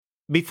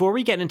Before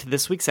we get into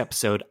this week's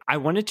episode, I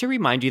wanted to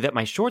remind you that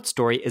my short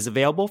story is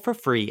available for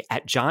free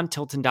at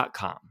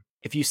johntilton.com.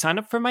 If you sign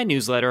up for my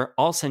newsletter,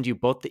 I'll send you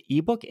both the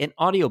ebook and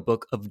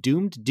audiobook of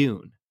Doomed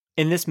Dune.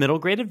 In this middle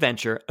grade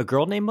adventure, a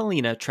girl named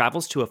Melina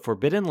travels to a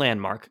forbidden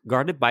landmark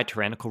guarded by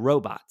tyrannical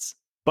robots.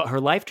 But her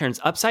life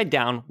turns upside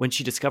down when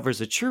she discovers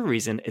the true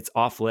reason it's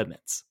off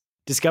limits.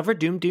 Discover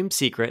Doomed Dune's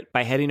secret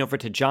by heading over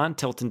to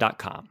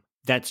johntilton.com.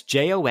 That's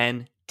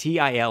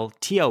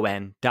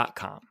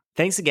JONTILTON.com.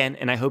 Thanks again,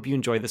 and I hope you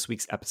enjoy this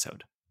week's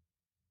episode.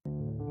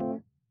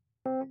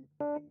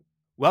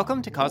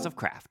 Welcome to Cause of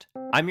Craft.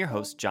 I'm your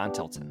host, John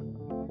Tilton.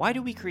 Why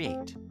do we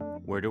create?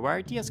 Where do our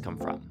ideas come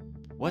from?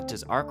 What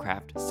does our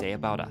craft say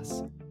about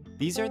us?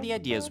 These are the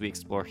ideas we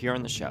explore here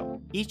on the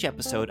show. Each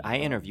episode, I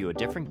interview a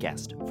different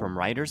guest, from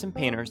writers and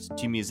painters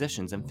to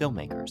musicians and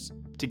filmmakers.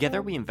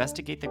 Together, we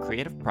investigate the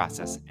creative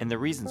process and the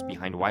reasons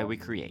behind why we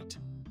create.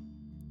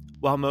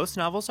 While most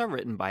novels are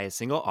written by a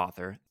single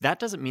author, that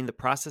doesn't mean the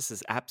process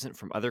is absent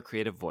from other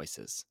creative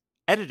voices.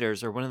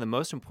 Editors are one of the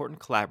most important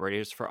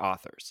collaborators for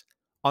authors.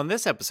 On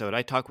this episode,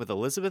 I talk with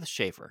Elizabeth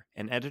Schaefer,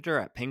 an editor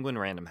at Penguin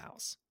Random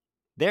House.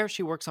 There,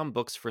 she works on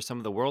books for some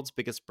of the world's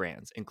biggest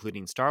brands,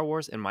 including Star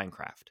Wars and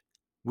Minecraft.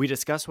 We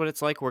discuss what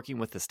it's like working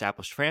with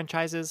established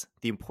franchises,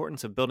 the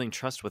importance of building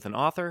trust with an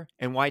author,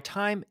 and why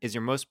time is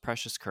your most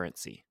precious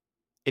currency.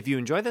 If you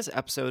enjoy this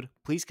episode,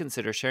 please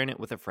consider sharing it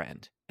with a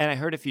friend. And I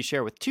heard if you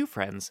share with 2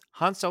 friends,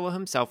 Han Solo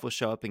himself will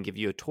show up and give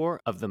you a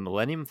tour of the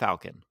Millennium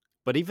Falcon.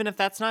 But even if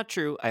that's not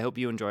true, I hope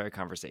you enjoy our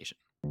conversation.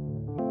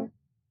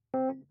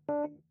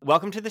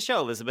 Welcome to the show,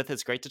 Elizabeth.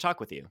 It's great to talk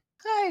with you.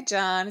 Hi,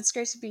 John. It's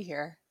great to be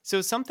here. So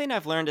something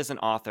I've learned as an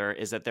author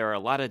is that there are a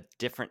lot of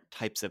different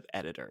types of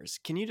editors.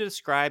 Can you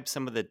describe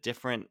some of the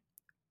different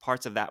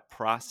parts of that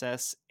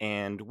process,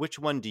 and which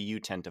one do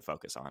you tend to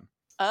focus on?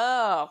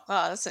 Oh,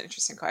 wow, that's an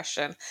interesting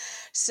question.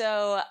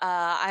 So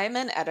I'm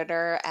an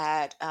editor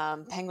at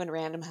Penguin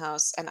Random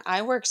House, and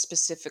I work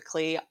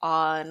specifically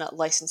on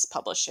licensed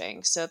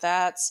publishing. So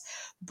that's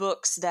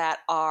books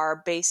that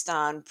are based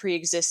on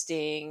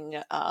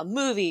pre-existing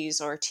movies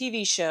or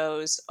TV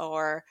shows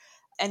or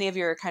any of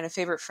your kind of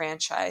favorite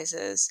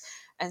franchises.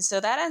 And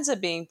so that ends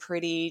up being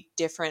pretty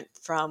different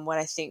from what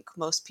I think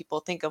most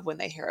people think of when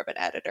they hear of an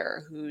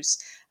editor who's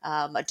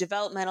a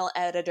developmental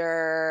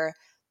editor.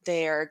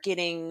 They're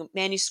getting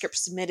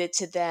manuscripts submitted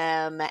to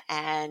them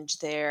and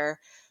they're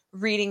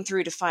reading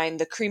through to find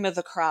the cream of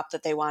the crop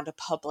that they want to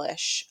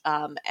publish,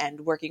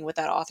 and working with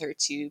that author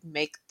to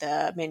make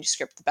the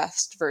manuscript the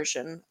best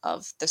version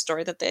of the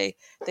story that they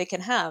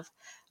can have.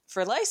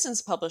 For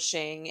licensed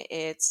publishing,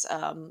 it's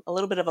a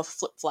little bit of a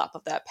flip-flop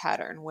of that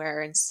pattern,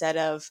 where instead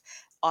of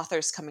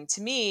authors coming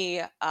to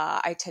me,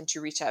 I tend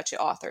to reach out to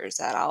authors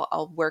that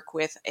I'll work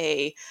with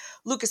a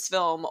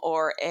Lucasfilm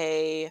or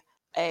a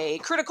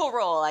Critical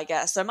Role, I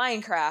guess, a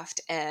Minecraft,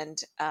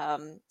 and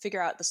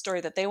figure out the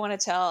story that they want to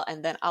tell,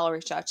 and then I'll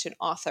reach out to an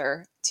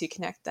author to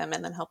connect them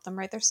and then help them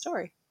write their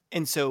story.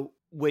 And so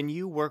when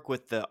you work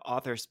with the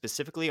author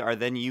specifically, are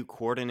then you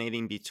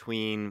coordinating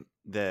between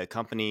the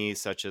companies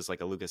such as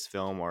like a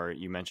Lucasfilm, or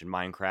you mentioned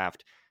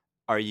Minecraft?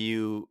 Are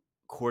you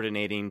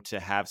coordinating to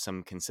have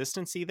some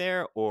consistency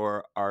there,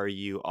 or are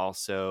you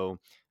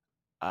also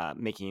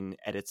making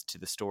edits to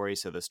the story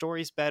so the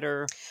story's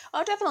better?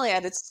 Oh, definitely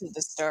edits to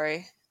the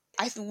story.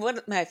 One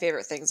of my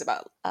favorite things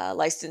about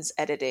licensed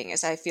editing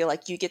is I feel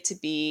like you get to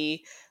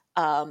be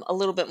a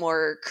little bit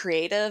more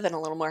creative and a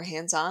little more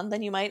hands-on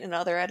than you might in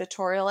other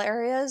editorial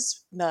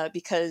areas,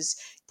 because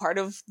part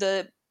of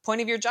the point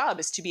of your job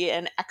is to be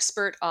an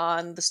expert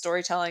on the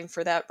storytelling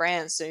for that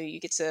brand. So you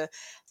get to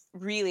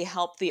really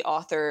help the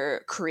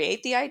author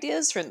create the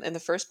ideas in the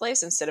first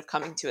place, instead of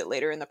coming to it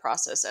later in the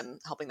process and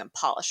helping them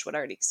polish what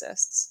already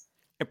exists.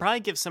 It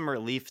probably gives some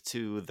relief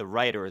to the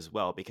writer as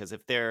well, because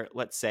if they're,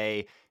 let's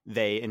say,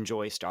 they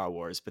enjoy Star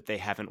Wars, but they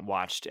haven't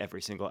watched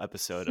every single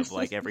episode of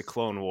like every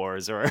Clone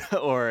Wars or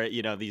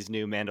these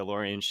new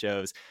Mandalorian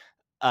shows,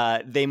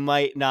 they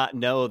might not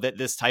know that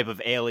this type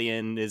of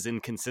alien is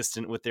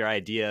inconsistent with their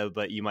idea,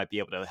 but you might be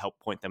able to help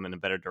point them in a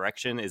better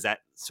direction. Is that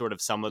sort of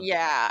some of...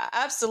 Yeah,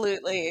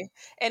 absolutely.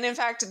 And in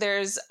fact,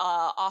 there's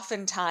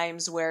often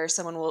times where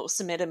someone will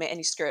submit a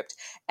manuscript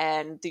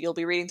and you'll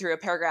be reading through a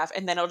paragraph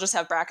and then it'll just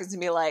have brackets and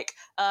be like,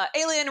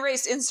 alien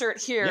race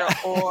insert here, Yeah.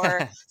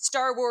 or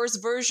Star Wars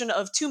version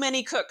of too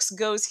many cooks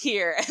goes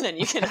here. And then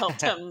you can help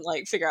them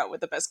like figure out what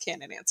the best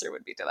canon answer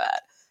would be to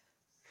that.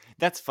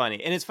 That's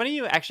funny. And it's funny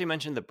you actually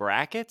mentioned the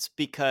brackets,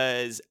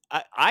 because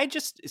I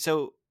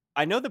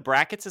know the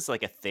brackets is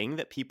like a thing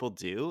that people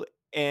do,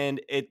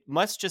 and it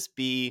must just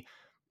be,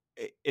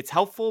 it's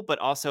helpful, but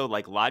also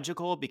like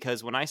logical,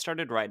 because when I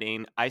started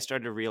writing, I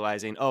started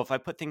realizing, oh, if I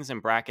put things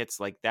in brackets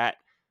like that,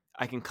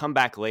 I can come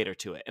back later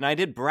to it. And I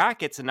did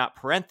brackets and not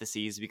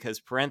parentheses, because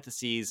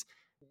parentheses,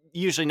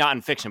 usually not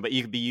in fiction, but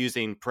you could be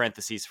using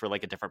parentheses for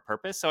like a different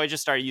purpose. So I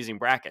just started using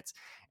brackets.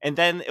 And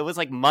then it was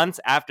like months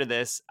after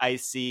this, I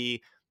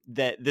see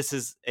that this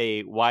is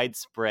a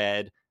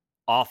widespread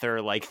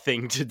author like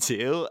thing to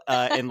do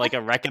in like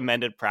a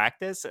recommended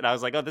practice. And I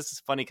was like, oh, this is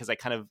funny because I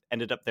kind of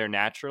ended up there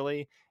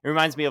naturally. It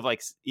reminds me of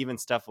like even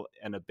stuff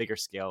on a bigger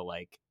scale,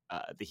 like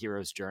The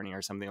Hero's Journey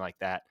or something like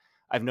that.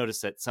 I've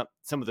noticed that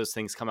some of those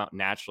things come out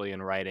naturally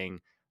in writing,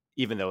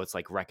 even though it's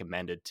like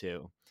recommended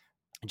to.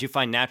 Do you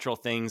find natural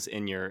things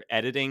in your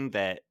editing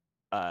that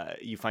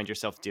you find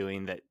yourself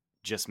doing that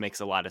just makes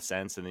a lot of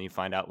sense, and then you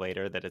find out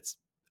later that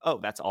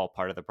that's all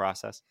part of the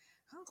process?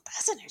 Oh,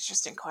 that's an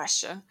interesting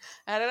question.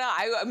 I don't know.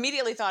 I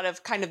immediately thought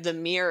of kind of the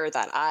mirror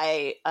that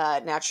I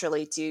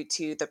naturally do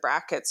to the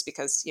brackets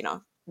because,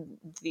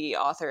 the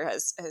author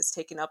has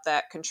taken up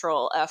that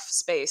control F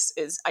space.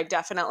 Is I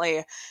definitely,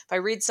 if I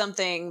read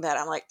something that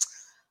I'm like,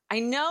 I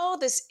know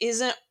this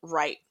isn't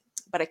right,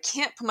 but I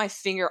can't put my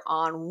finger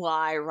on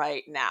why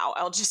right now.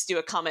 I'll just do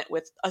a comment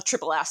with a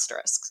triple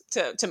asterisk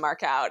to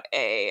mark out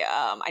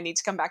I need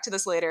to come back to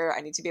this later.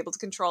 I need to be able to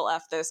control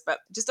F this, but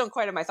just don't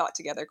quite have my thought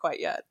together quite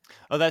yet.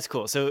 Oh, that's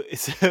cool. So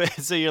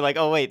you're like,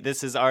 oh wait,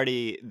 this is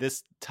already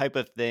this type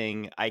of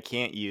thing I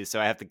can't use,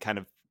 so I have to kind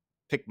of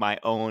pick my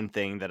own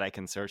thing that I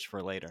can search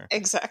for later.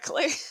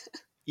 Exactly.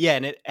 Yeah,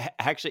 and it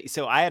actually,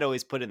 so I had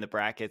always put in the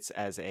brackets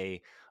as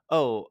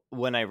oh,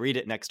 when I read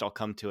it next, I'll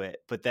come to it.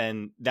 But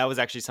then that was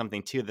actually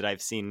something too that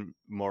I've seen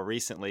more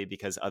recently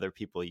because other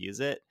people use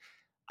it.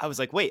 I was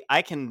like, wait,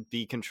 I can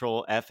be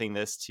control Fing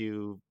this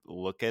to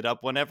look it up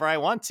whenever I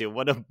want to.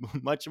 What a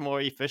much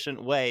more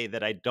efficient way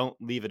that I don't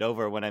leave it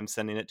over when I'm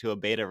sending it to a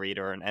beta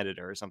reader or an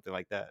editor or something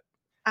like that.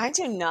 I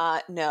do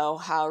not know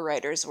how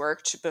writers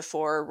worked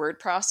before word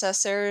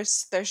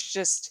processors. There's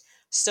just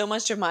so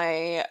much of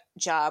my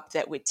job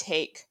that would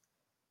take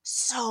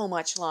so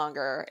much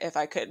longer if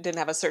I didn't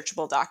have a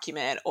searchable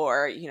document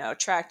or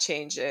track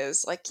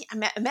changes. Like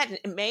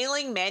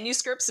mailing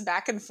manuscripts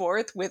back and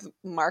forth with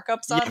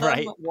markups Yeah, on them.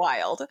 right.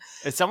 Wild.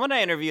 Someone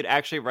I interviewed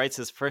actually writes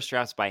his first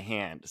drafts by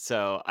hand,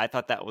 so I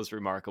thought that was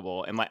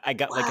remarkable. And I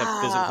got like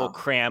a physical Wow.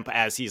 cramp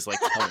as he's like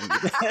telling me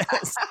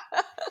this.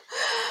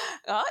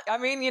 I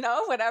mean,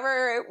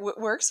 whatever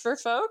works for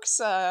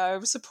folks,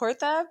 support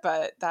that.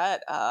 But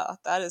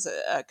that is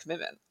a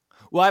commitment.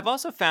 Well, I've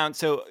also found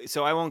so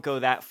I won't go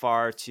that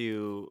far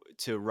to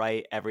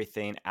write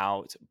everything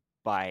out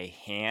by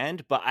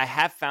hand, but I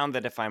have found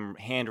that if I'm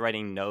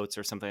handwriting notes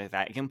or something like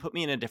that, it can put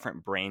me in a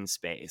different brain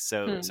space.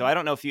 So I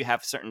don't know if you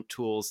have certain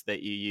tools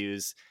that you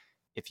use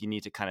if you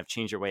need to kind of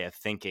change your way of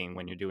thinking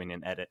when you're doing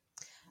an edit.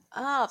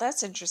 Oh,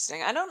 that's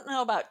interesting. I don't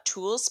know about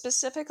tools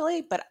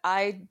specifically, but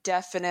I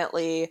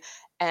definitely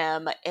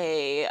am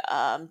a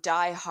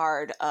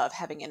diehard of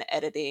having an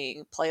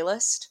editing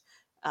playlist.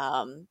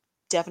 Um,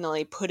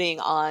 Definitely putting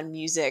on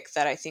music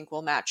that I think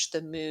will match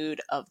the mood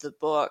of the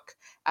book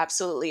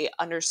absolutely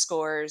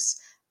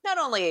underscores. Not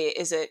only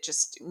is it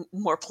just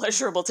more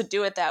pleasurable to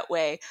do it that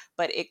way,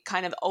 but it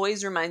kind of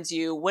always reminds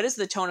you what is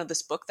the tone of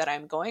this book that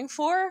I'm going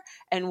for,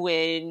 and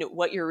when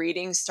what you're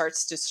reading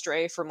starts to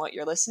stray from what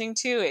you're listening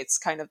to, it's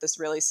kind of this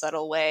really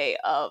subtle way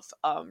of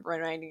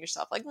reminding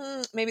yourself, like,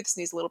 maybe this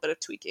needs a little bit of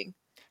tweaking.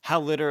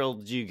 How literal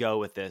do you go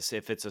with this?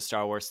 If it's a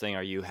Star Wars thing,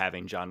 are you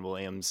having John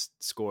Williams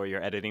score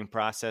your editing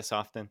process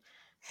often?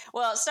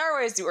 Well, Star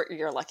Wars,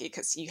 you're lucky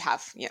because you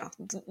have,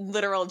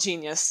 literal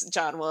genius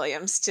John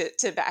Williams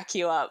to back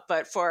you up.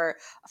 But for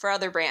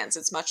other brands,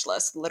 it's much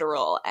less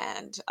literal,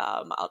 and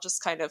I'll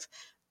just kind of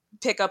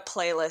pick a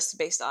playlist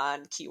based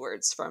on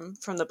keywords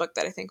from the book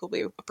that I think will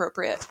be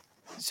appropriate.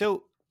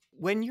 So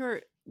when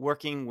you're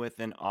working with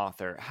an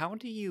author, how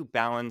do you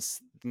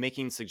balance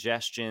making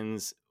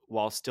suggestions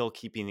while still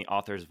keeping the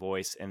author's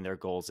voice and their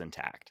goals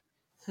intact?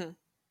 Hmm.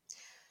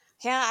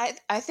 Yeah,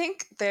 I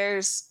think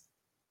there's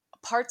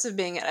parts of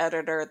being an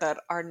editor that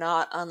are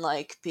not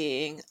unlike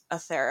being a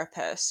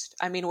therapist.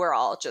 I mean, we're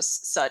all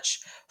just such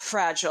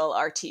fragile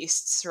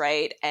artistes,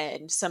 right?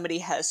 And somebody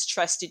has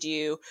trusted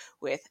you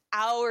with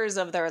hours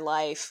of their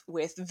life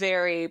with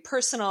very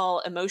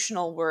personal,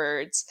 emotional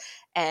words,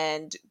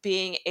 and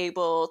being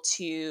able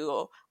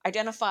to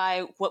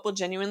identify what will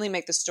genuinely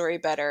make the story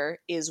better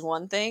is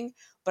one thing,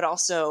 but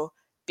also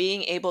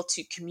being able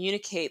to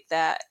communicate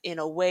that in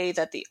a way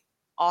that the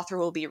author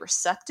will be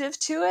receptive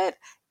to it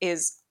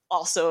is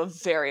also a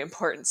very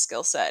important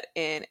skill set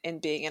in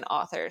being an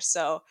author.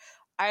 So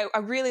I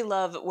really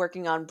love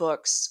working on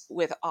books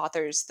with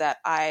authors that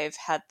I've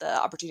had the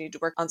opportunity to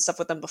work on stuff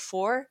with them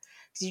before,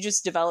 because you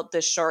just develop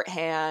this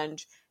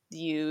shorthand.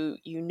 You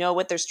know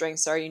what their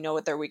strengths are, you know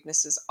what their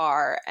weaknesses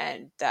are,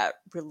 and that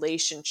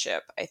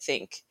relationship, I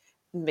think,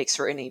 makes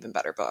for an even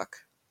better book.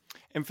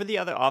 And for the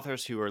other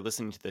authors who are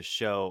listening to the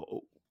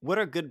show, what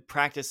are good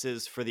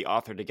practices for the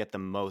author to get the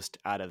most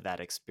out of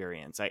that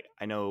experience?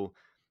 I know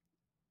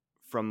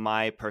from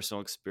my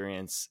personal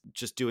experience,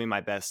 just doing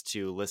my best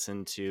to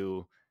listen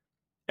to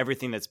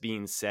everything that's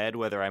being said,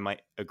 whether I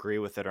might agree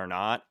with it or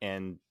not,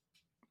 and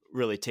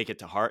really take it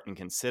to heart and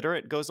consider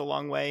it goes a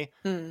long way.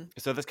 Mm.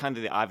 So that's kind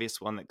of the obvious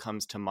one that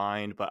comes to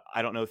mind, but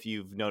I don't know if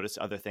you've noticed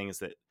other things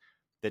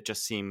that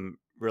just seem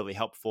really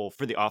helpful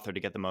for the author to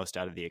get the most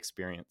out of the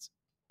experience.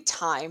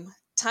 Time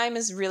time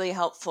is really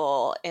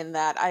helpful in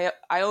that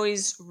I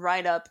always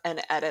write up an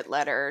edit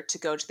letter to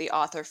go to the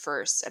author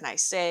first, and I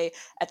say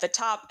at the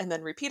top and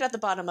then repeat at the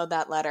bottom of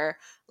that letter,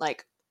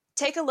 like,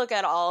 take a look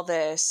at all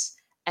this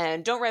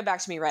and don't write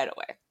back to me right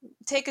away.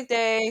 Take a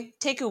day,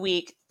 take a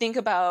week, think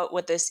about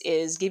what this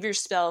is, give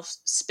yourself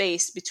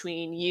space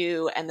between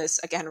you and this,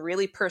 again,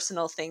 really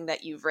personal thing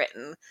that you've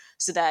written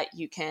so that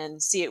you can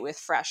see it with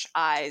fresh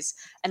eyes.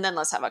 And then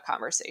let's have a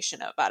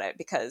conversation about it,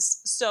 because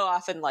so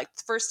often, like,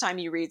 the first time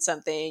you read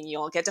something,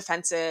 you'll get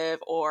defensive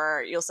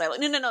or you'll say, like,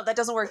 no, that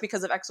doesn't work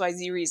because of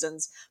XYZ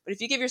reasons. But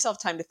if you give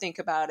yourself time to think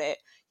about it,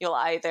 you'll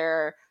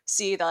either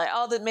see that, like,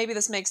 oh, that maybe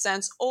this makes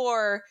sense,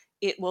 or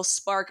it will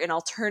spark an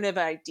alternative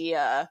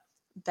idea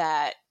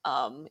that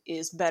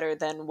is better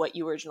than what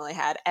you originally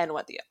had and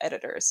what the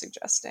editor is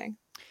suggesting.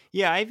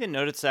 Yeah, I even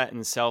noticed that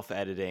in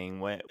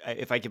self-editing.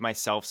 If I give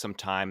myself some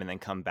time and then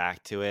come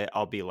back to it,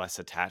 I'll be less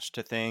attached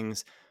to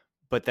things.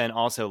 But then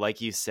also,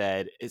 like you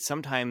said,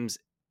 sometimes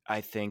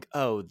I think,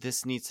 oh,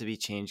 this needs to be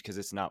changed because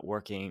it's not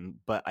working.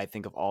 But I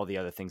think of all the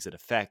other things it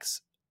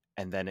affects,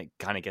 and then it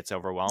kind of gets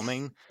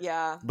overwhelming.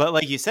 Yeah. But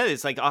like you said,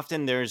 it's like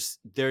often there's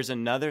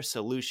another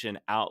solution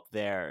out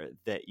there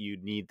that you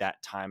need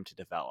that time to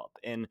develop.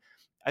 And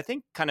I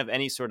think kind of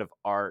any sort of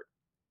art,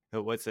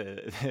 what's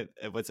it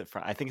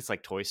from? I think it's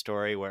like Toy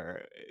Story,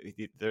 where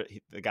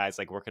the guy's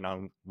like working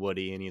on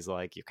Woody and he's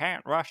like, you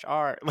can't rush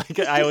art. Like,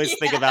 I always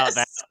think about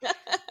that.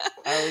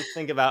 I always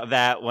think about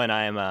that when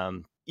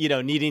I'm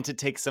needing to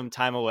take some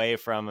time away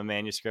from a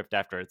manuscript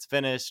after it's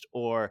finished,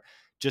 or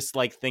just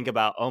like think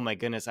about, oh my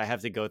goodness, I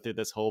have to go through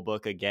this whole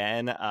book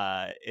again.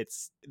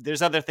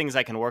 There's other things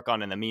I can work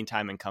on in the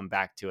meantime and come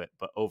back to it,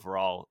 but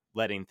overall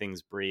letting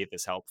things breathe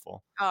is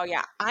helpful. Oh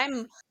yeah,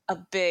 I'm a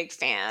big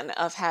fan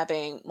of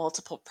having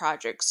multiple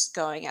projects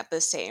going at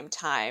the same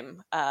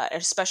time,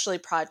 especially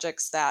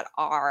projects that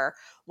are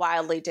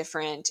wildly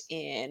different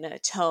in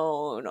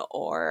tone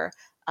or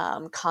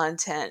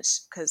content,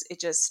 because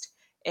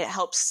it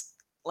helps,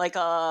 like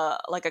a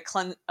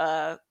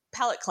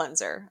palette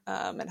cleanser.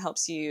 It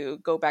helps you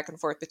go back and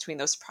forth between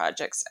those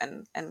projects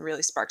and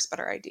really sparks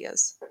better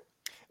ideas.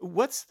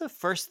 What's the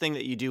first thing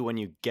that you do when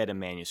you get a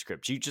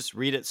manuscript? Do you just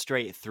read it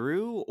straight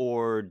through,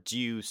 or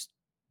do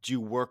you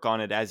work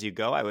on it as you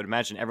go? I would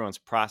imagine everyone's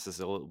process is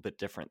a little bit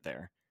different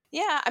there.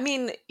 Yeah, I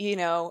mean,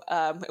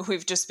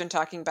 we've just been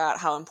talking about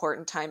how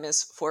important time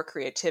is for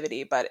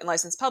creativity, but in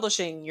licensed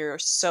publishing, you're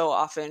so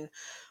often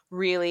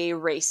really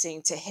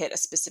racing to hit a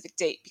specific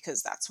date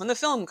because that's when the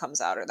film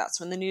comes out or that's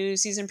when the new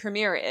season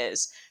premiere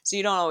is. So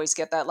you don't always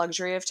get that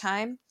luxury of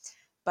time.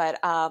 But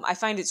I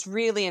find it's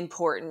really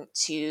important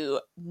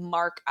to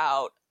mark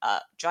out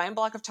a giant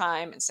block of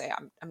time and say,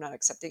 I'm not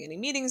accepting any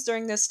meetings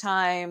during this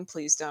time.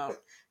 Please don't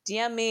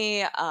DM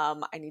me.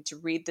 I need to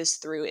read this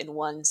through in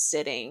one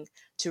sitting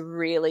to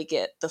really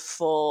get the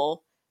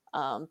full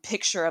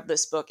picture of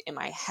this book in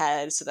my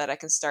head so that I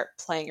can start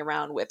playing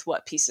around with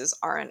what pieces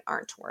aren't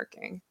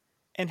working.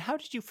 And how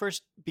did you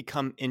first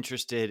become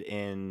interested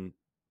in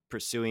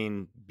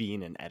pursuing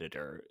being an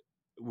editor?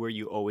 Were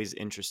you always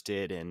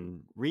interested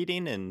in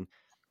reading? And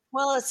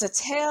Well, it's a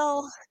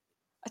tale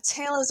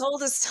as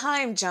old as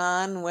time,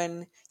 John,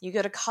 when you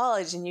go to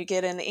college and you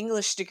get an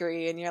English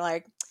degree and you're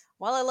like,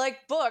 well, I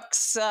like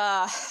books.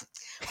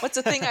 What's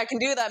a thing I can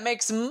do that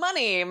makes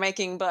money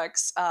making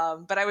books?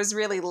 But I was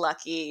really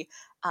lucky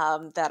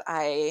that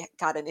I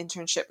got an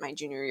internship my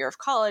junior year of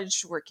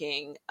college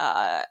working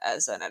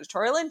as an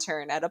editorial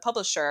intern at a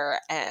publisher,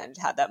 and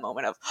had that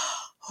moment of,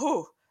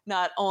 oh,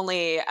 not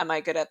only am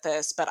I good at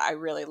this, but I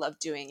really love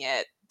doing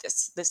it.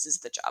 This is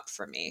the job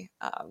for me.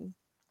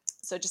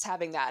 So just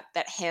having that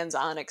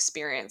hands-on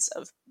experience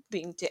of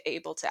being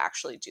able to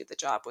actually do the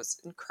job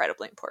was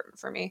incredibly important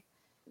for me.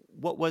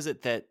 what was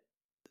it that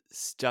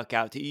stuck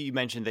out to you? You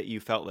mentioned that you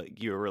felt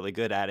like you were really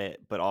good at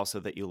it, but also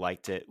that you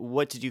liked it.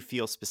 What did you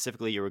feel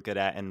specifically you were good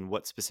at, and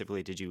what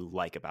specifically did you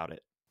like about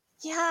it?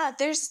 Yeah,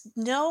 there's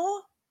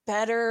no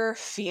better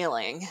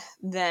feeling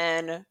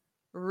than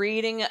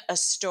reading a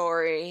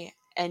story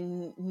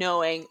and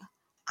knowing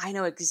I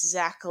know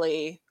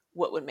exactly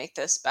what would make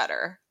this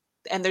better.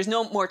 And there's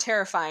no more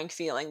terrifying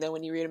feeling than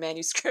when you read a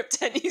manuscript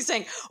and you're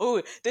saying,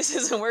 "Oh, this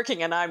isn't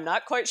working, and I'm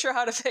not quite sure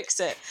how to fix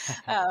it."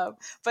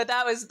 But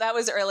that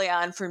was early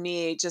on for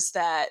me. Just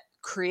that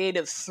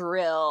creative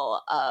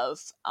thrill of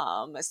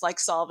it's like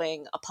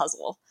solving a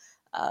puzzle,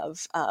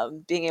 of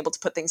being able to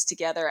put things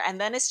together,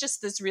 and then it's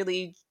just this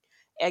really,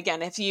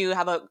 again, if you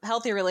have a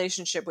healthy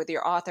relationship with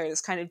your author,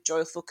 this kind of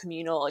joyful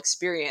communal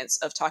experience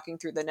of talking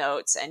through the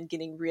notes and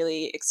getting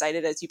really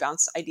excited as you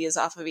bounce ideas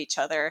off of each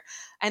other.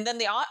 And then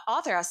the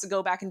author has to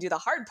go back and do the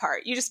hard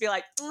part. You just be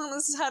like,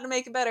 this is how to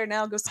make it better.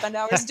 Now go spend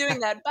hours doing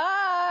that.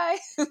 Bye.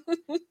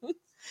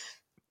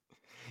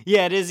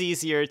 Yeah, it is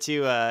easier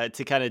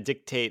to kind of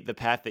dictate the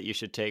path that you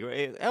should take.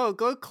 Right? Oh,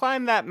 go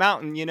climb that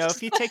mountain.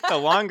 If you take the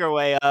longer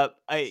way up,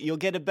 you'll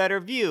get a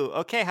better view.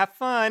 Okay, have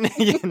fun.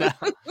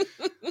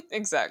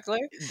 Exactly.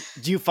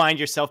 Do you find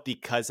yourself,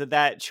 because of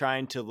that,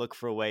 trying to look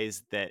for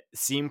ways that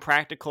seem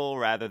practical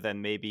rather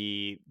than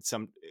maybe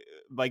some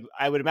like,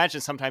 I would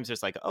imagine sometimes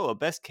there's like, oh, a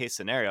best case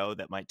scenario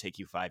that might take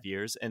you 5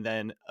 years, and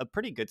then a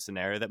pretty good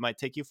scenario that might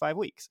take you 5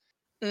 weeks.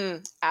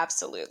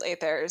 Absolutely.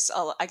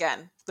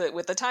 Again,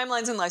 with the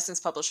timelines in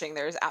licensed publishing,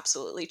 there's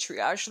absolutely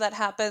triage that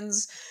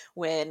happens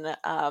when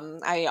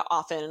I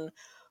often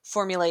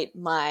formulate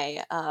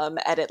my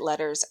edit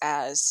letters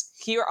as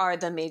here are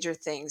the major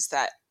things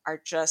that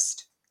are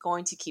just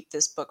going to keep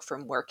this book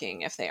from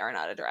working if they are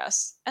not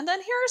addressed. And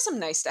then here are some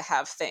nice to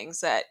have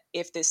things that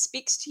if this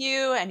speaks to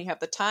you and you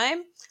have the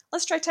time,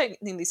 let's try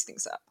tightening these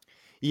things up.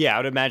 Yeah, I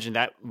would imagine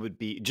that would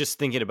be just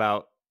thinking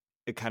about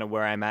kind of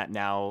where I'm at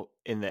now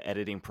in the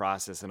editing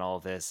process and all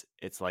of this.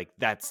 It's like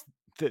that's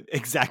the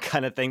exact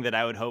kind of thing that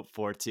I would hope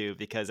for too,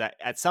 because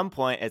at some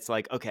point it's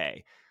like,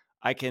 okay,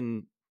 I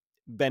can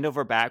bend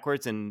over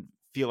backwards and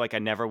feel like I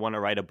never want to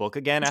write a book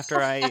again after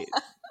I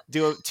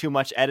do too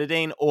much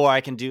editing, or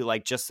I can do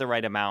like just the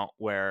right amount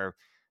where,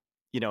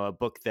 a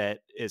book that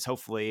is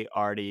hopefully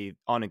already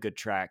on a good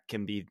track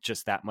can be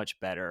just that much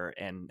better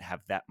and have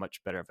that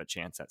much better of a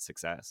chance at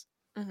success.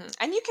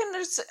 And you can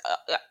just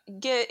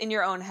get in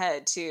your own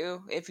head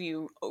too. If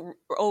you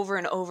over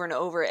and over and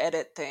over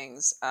edit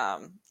things,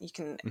 you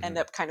can end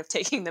up kind of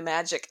taking the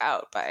magic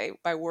out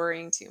by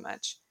worrying too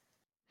much.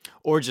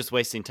 Or just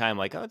wasting time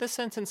like, oh, this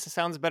sentence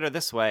sounds better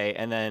this way.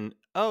 And then,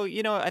 oh,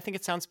 I think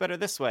it sounds better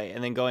this way.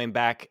 And then going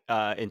back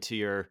into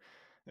your,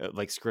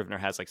 like Scrivener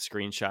has like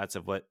screenshots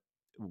of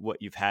what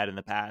you've had in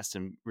the past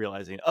and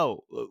realizing,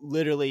 oh,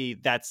 literally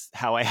that's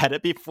how I had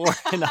it before.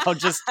 And I'll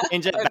just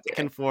change it back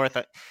and forth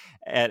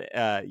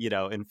at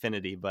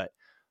infinity. But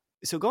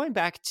so going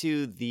back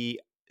to the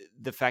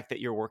fact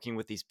that you're working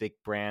with these big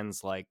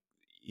brands like,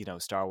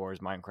 Star Wars,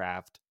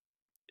 Minecraft,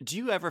 do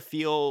you ever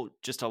feel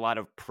just a lot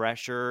of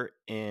pressure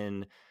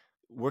in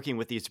working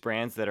with these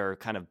brands that are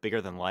kind of bigger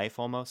than life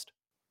almost?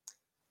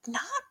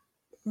 Not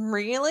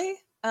really.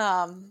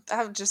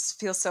 I would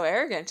just feel so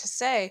arrogant to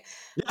say.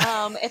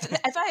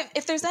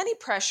 If there's any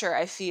pressure,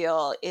 I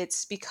feel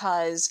it's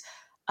because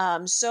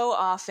so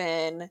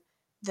often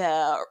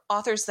the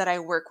authors that I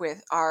work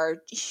with are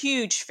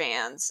huge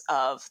fans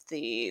of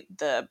the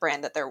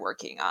brand that they're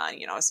working on.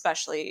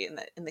 Especially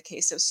in the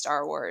case of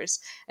Star Wars,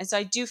 and so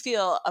I do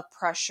feel a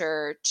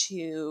pressure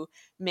to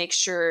make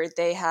sure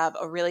they have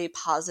a really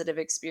positive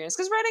experience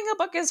because writing a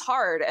book is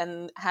hard,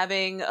 and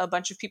having a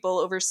bunch of people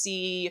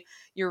oversee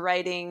your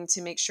writing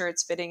to make sure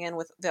it's fitting in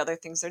with the other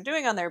things they're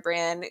doing on their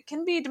brand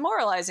can be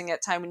demoralizing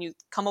at time when you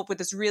come up with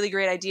this really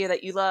great idea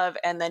that you love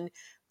and then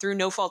through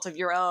no fault of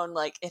your own,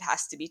 like it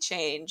has to be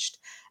changed.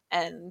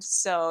 And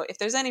so if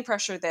there's any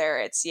pressure there,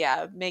 it's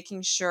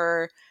making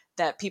sure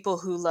that people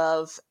who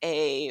love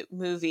a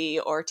movie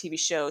or TV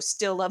show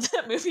still love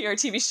that movie or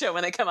TV show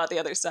when they come out the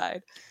other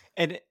side.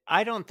 And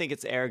I don't think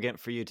it's arrogant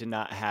for you to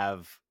not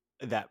have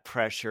that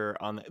pressure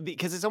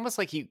because it's almost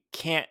like you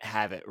can't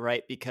have it,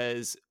 right?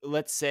 Because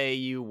let's say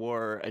you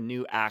were a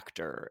new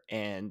actor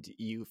and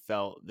you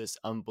felt this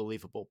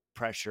unbelievable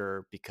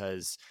pressure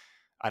because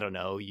I don't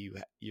know,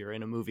 you're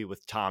in a movie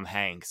with Tom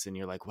Hanks and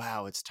you're like,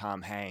 wow, it's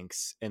Tom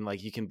Hanks. And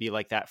like you can be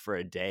like that for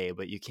a day,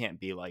 but you can't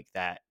be like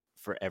that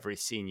for every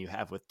scene you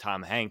have with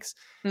Tom Hanks.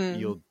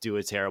 You'll do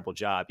a terrible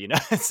job,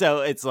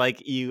 So it's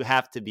like you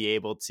have to be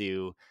able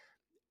to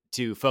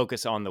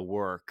focus on the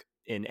work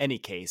in any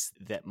case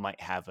that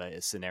might have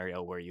a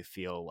scenario where you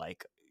feel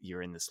like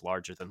you're in this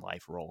larger than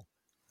life role.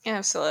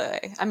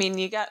 Absolutely. I mean,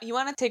 you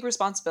want to take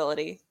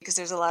responsibility because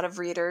there's a lot of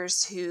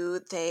readers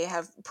who they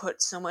have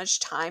put so much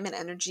time and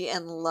energy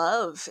and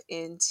love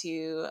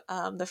into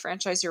the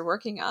franchise you're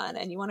working on,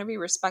 and you want to be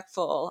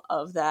respectful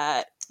of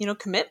that,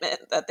 commitment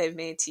that they've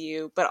made to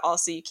you. But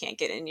also, you can't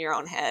get in your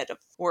own head of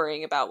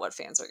worrying about what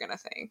fans are going to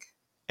think.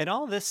 And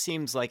all this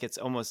seems like it's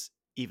almost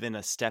even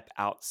a step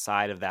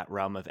outside of that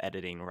realm of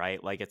editing,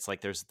 right? Like it's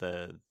like there's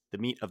the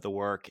meat of the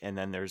work, and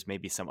then there's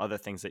maybe some other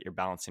things that you're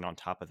balancing on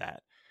top of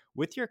that.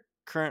 With your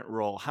current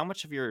role, how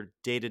much of your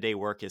day-to-day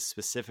work is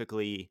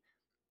specifically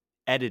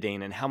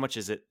editing, and how much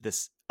is it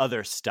this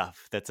other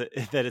stuff that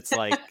it's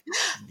like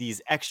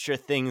these extra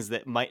things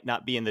that might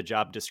not be in the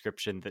job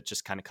description that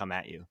just kind of come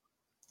at you?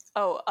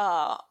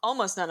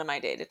 Almost none of my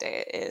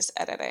day-to-day is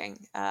editing.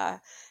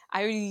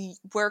 I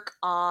work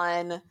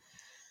on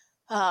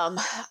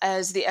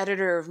as the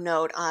editor of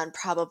note on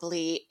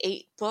probably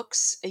 8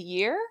 books a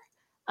year.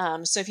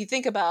 So if you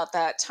think about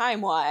that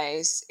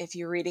time-wise, if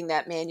you're reading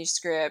that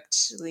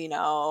manuscript,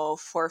 4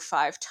 or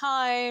 5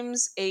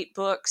 times, 8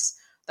 books,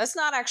 that's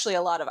not actually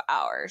a lot of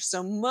hours.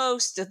 So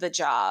most of the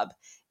job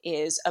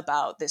is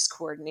about this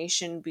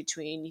coordination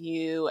between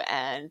you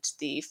and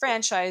the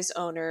franchise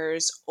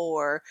owners,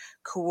 or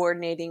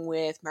coordinating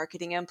with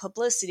marketing and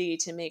publicity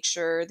to make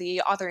sure the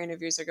author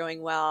interviews are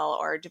going well,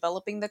 or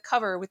developing the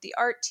cover with the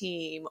art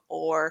team,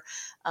 or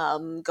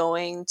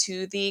going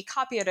to the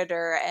copy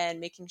editor and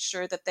making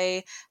sure that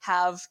they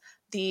have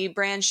the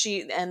brand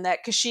sheet and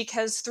that Kashyyyk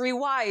has 3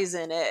 Ys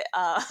in it,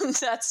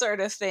 that sort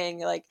of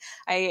thing. Like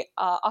I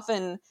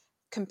often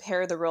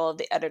compare the role of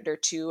the editor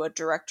to a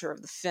director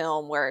of the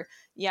film, where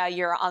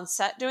you're on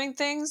set doing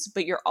things,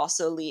 but you're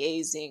also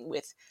liaising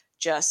with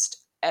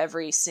just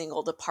every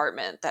single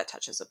department that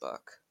touches a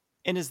book.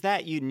 And is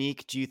that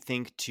unique, do you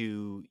think,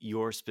 to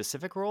your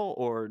specific role,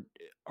 or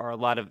are a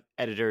lot of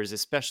editors,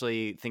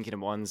 especially thinking of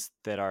ones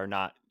that are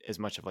not as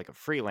much of like a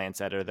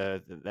freelance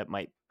editor that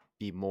might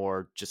be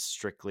more just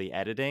strictly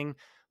editing,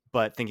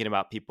 but thinking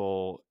about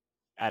people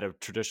at a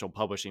traditional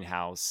publishing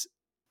house,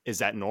 is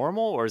that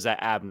normal or is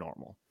that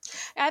abnormal?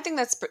 I think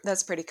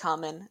that's pretty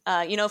common.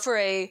 For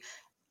a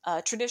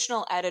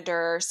traditional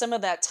editor, some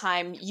of that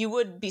time you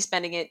would be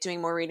spending it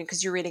doing more reading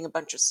because you're reading a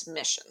bunch of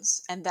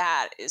submissions. And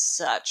that is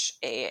such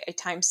a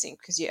time sink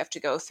because you have to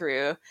go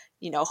through,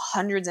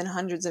 hundreds and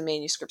hundreds of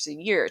manuscripts a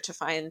year to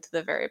find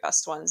the very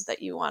best ones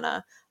that you want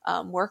to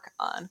work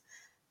on.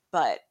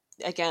 But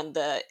again,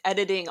 the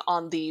editing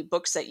on the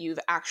books that you've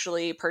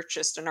actually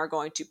purchased and are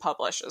going to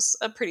publish is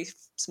a pretty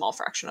small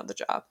fraction of the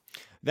job.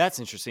 That's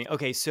interesting.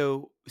 Okay,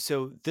 so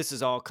this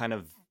is all kind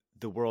of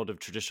the world of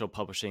traditional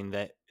publishing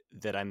that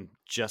I'm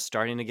just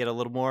starting to get a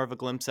little more of a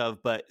glimpse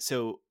of. But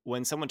so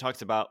when someone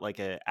talks about like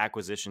a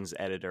acquisitions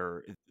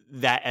editor,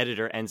 that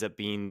editor ends up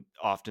being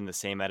often the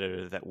same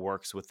editor that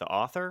works with the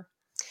author.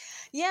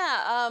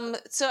 Yeah.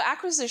 So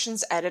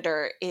acquisitions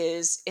editor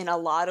is in a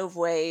lot of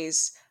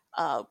ways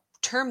a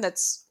term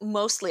that's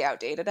mostly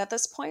outdated at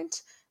this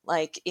point.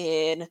 Like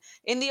in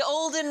the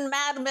olden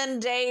Mad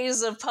Men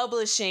days of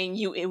publishing,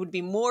 it would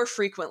be more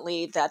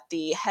frequently that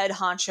the head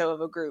honcho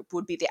of a group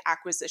would be the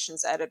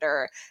acquisitions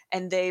editor,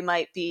 and they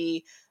might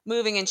be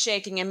moving and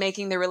shaking and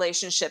making the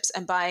relationships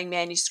and buying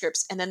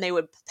manuscripts, and then they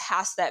would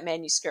pass that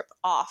manuscript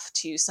off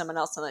to someone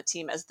else on the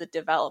team as the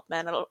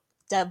developmental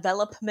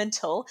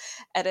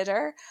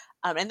editor.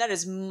 And that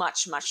is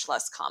much, much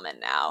less common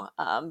now.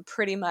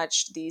 Pretty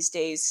much these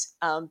days,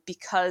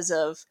 because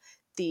of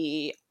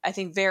the, I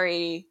think,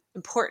 very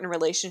important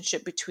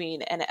relationship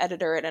between an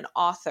editor and an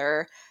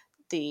author,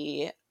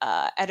 the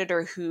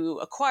editor who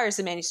acquires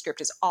the manuscript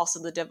is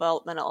also the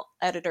developmental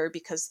editor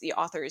because the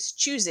author is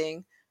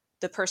choosing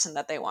the person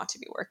that they want to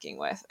be working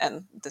with,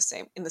 and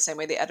in the same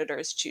way the editor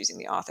is choosing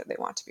the author they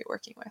want to be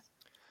working with.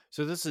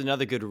 So this is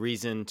another good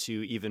reason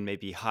to even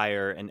maybe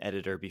hire an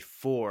editor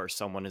before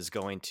someone is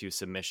going to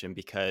submission,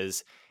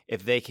 because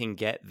if they can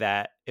get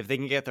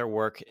their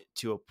work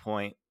to a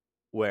point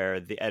where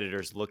the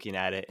editor's looking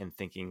at it and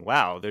thinking,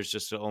 wow, there's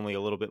just only a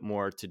little bit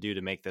more to do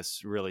to make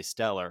this really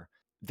stellar,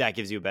 that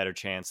gives you a better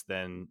chance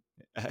than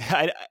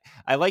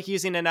I like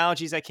using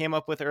analogies I came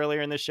up with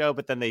earlier in the show,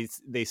 but then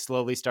they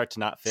slowly start to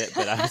not fit.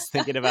 But I was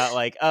thinking about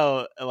like,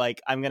 oh, like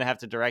I'm going to have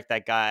to direct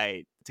that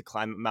guy to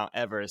climb Mount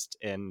Everest,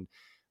 and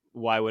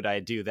why would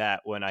I do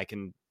that when I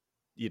can,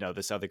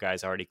 this other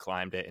guy's already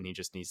climbed it and he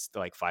just needs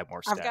like 5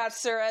 more I've got steps.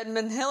 Sir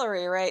Edmund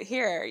Hillary right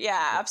here.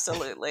 Yeah,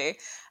 absolutely.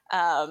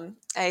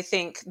 I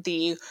think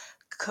the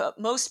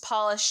most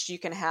polished you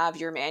can have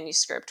your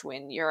manuscript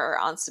when you're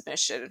on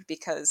submission,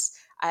 because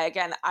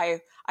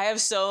I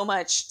have so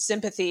much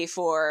sympathy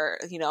for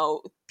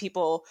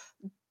people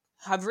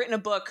have written a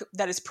book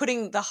that is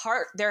putting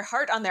their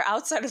heart on their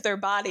outside of their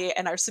body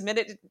and are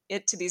submitted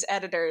it to these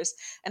editors,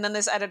 and then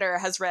this editor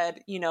has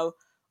read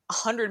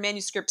 100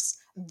 manuscripts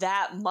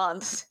that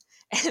month,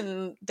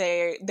 and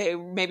they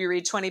maybe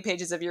read 20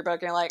 pages of your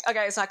book and you're like,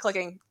 okay, it's not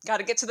clicking, got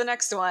to get to the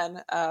next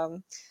one.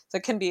 So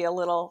it can be a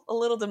little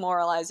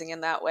demoralizing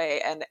in that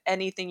way, and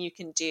anything you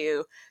can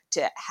do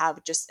to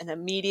have just an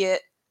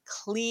immediate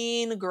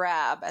clean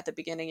grab at the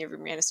beginning of your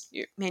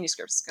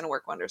manuscript is going to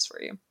work wonders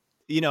for you.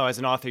 As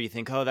an author, you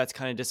think, oh, that's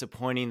kind of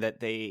disappointing that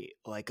they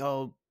like,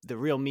 oh, the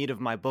real meat of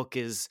my book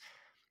is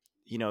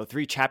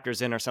 3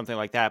 chapters in or something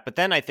like that. But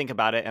then I think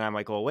about it and I'm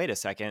like, well, wait a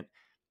second.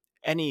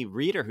 Any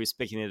reader who's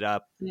picking it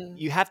up,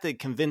 you have to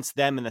convince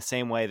them in the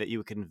same way that you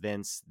would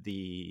convince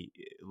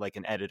like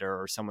an editor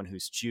or someone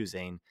who's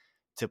choosing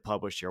to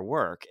publish your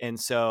work. And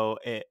so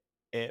it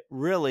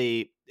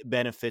really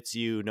benefits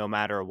you no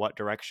matter what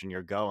direction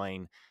you're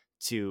going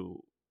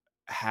to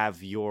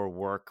have your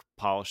work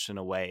polished in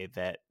a way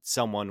that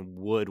someone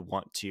would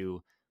want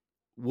to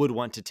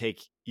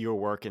take your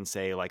work and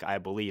say, like, I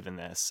believe in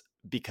this,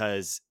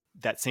 because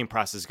that same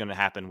process is going to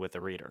happen with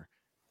the reader.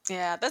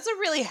 Yeah, that's a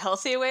really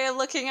healthy way of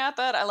looking at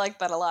that. I like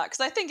that a lot because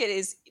I think it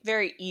is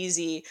very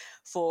easy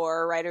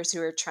for writers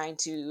who are trying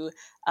to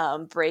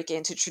break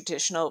into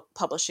traditional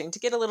publishing to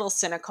get a little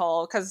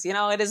cynical because,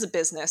 it is a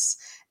business,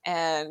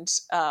 and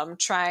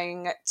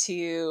trying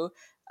to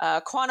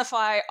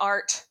quantify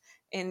art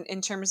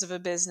in terms of a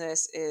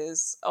business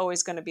is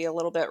always going to be a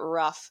little bit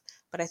rough.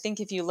 But I think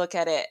if you look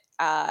at it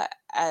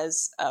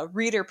as a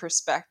reader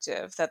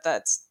perspective,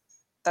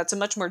 that's a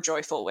much more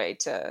joyful way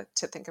to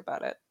think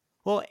about it.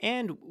 Well,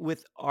 and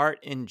with art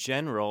in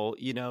general,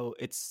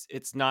 it's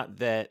not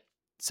that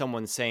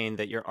someone's saying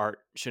that your art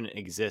shouldn't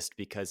exist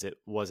because it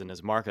wasn't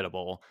as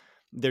marketable.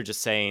 They're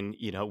just saying,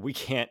 we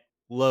can't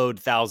load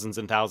thousands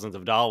and thousands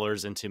of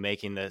dollars into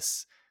making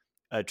this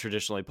a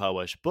traditionally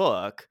published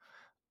book,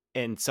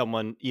 and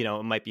someone,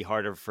 it might be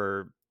harder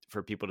for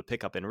people to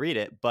pick up and read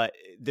it. But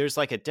there's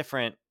like a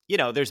different,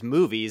 there's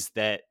movies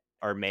that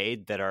are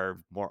made that are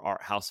more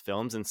art house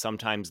films, and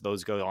sometimes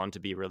those go on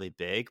to be really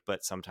big,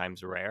 but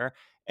sometimes rare.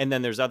 And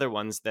then there's other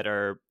ones that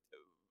are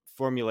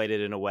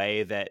formulated in a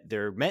way that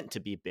they're meant to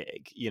be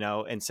big,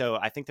 And so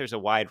I think there's a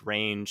wide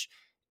range,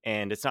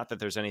 and it's not that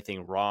there's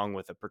anything wrong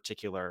with a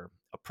particular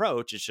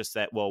approach. It's just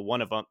that, well,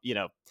 one of them,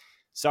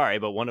 sorry,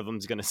 but one of them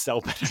is going to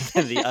sell better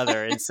than the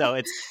other. And so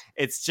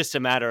it's just a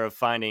matter of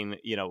finding,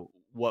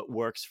 what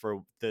works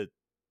for the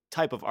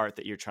type of art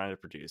that you're trying to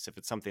produce. If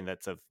it's something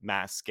that's of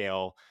mass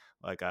scale,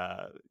 like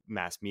a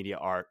mass media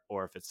art,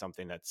 or if it's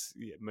something that's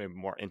maybe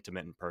more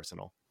intimate and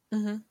personal.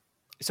 Mm-hmm.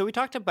 So we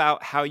talked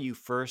about how you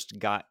first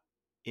got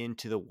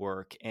into the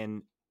work,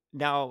 and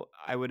now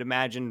I would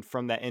imagine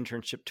from that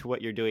internship to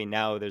what you're doing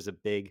now, there's a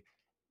big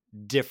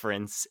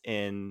difference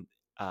in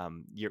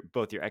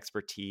both your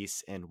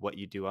expertise and what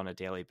you do on a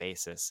daily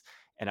basis.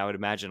 And I would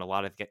imagine a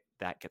lot of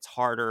that gets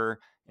harder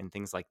and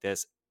things like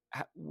this.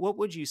 What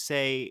would you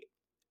say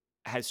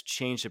has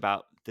changed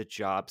about the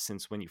job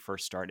since when you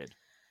first started?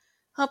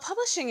 Well,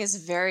 publishing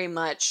is very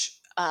much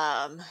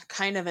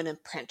kind of an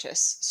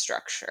apprentice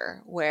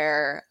structure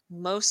where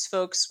most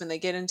folks, when they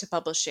get into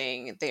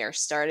publishing, they are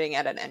starting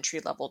at an entry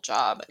level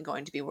job and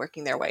going to be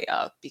working their way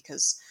up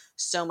because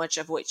so much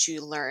of what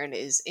you learn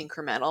is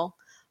incremental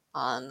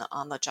on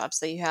the jobs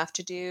that you have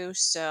to do.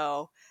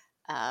 So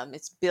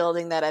it's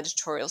building that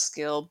editorial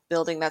skill,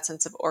 building that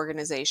sense of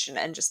organization,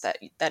 and just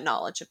that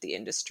knowledge of the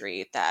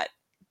industry that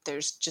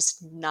there's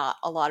just not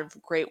a lot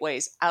of great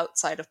ways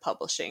outside of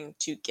publishing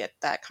to get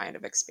that kind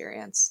of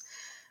experience.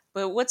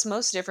 But what's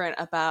most different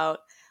about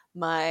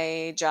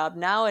my job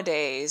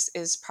nowadays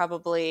is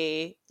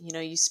probably,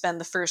 you spend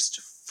the first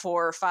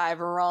 4 or 5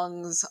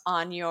 rungs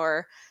on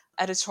your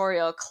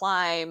editorial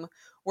climb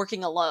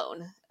working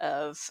alone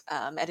of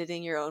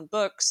editing your own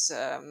books,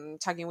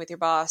 talking with your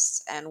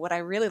boss. And what I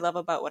really love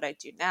about what I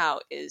do now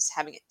is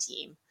having a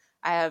team.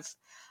 I have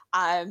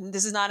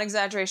this is not an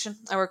exaggeration.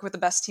 I work with the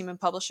best team in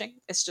publishing.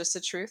 It's just the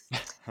truth.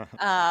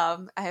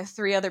 I have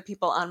 3 other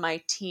people on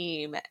my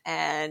team,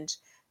 and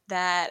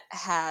that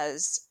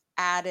has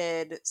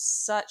added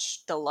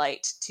such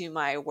delight to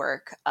my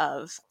work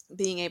of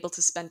being able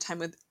to spend time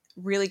with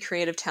really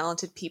creative,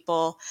 talented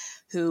people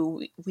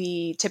who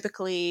we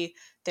typically,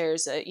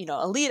 there's a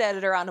lead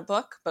editor on a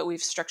book, but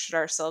we've structured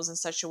ourselves in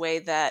such a way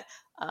that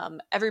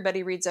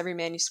everybody reads every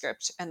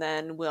manuscript, and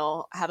then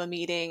we'll have a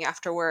meeting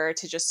afterward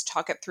to just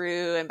talk it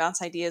through and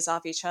bounce ideas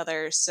off each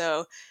other.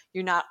 So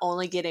you're not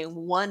only getting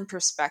one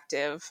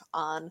perspective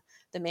on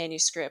the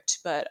manuscript,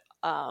 but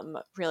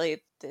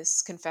really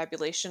this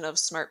confabulation of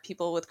smart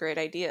people with great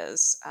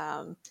ideas.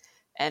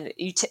 And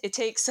it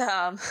takes,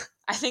 I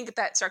think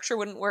that structure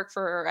wouldn't work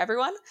for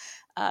everyone.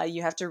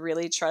 You have to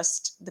really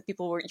trust the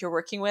people you're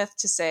working with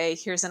to say,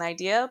 here's an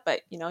idea,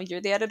 but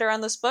you're the editor on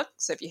this book.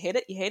 So if you hate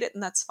it,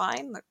 and that's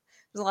fine.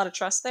 There's a lot of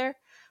trust there.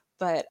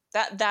 But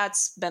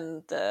that's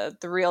been the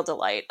real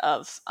delight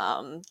of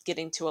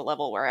getting to a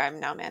level where I'm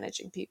now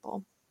managing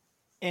people.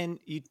 And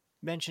you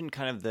mentioned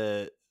kind of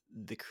the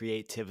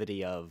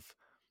creativity of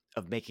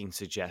making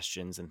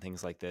suggestions and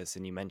things like this,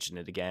 and you mentioned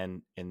it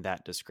again in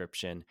that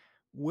description.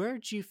 Where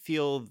do you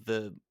feel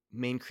the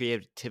main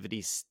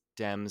creativity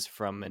stems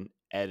from an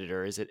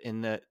editor? Is it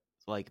in the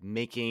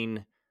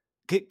making?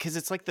 Because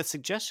it's like the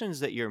suggestions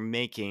that you're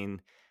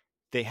making,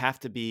 they have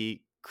to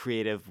be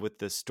creative with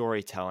the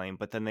storytelling,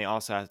 but then they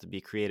also have to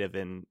be creative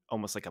in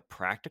almost like a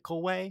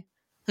practical way.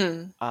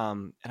 Hmm.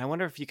 And I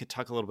wonder if you could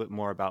talk a little bit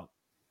more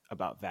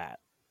about that.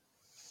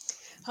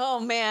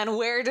 Oh man,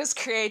 where does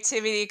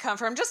creativity come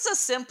from? Just a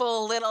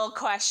simple little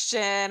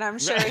question. I'm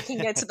sure we can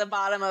get to the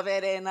bottom of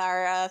it in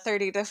our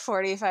 30 to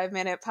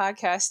 45-minute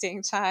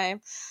podcasting time.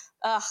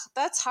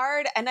 That's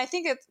hard. And I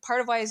think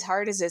part of why it's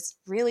hard is it's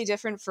really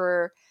different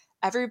for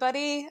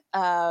everybody.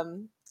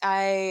 Again,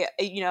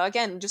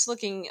 just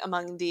looking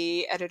among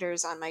the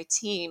editors on my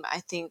team, I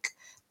think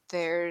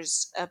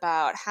there's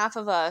about half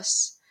of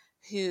us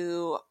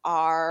who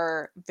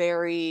are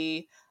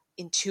very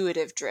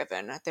intuitive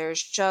driven.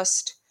 There's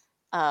just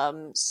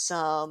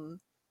some,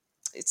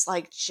 it's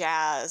like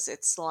jazz,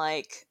 it's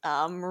like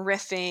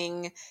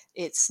riffing.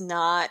 It's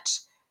not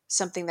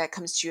something that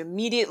comes to you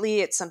immediately,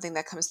 it's something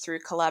that comes through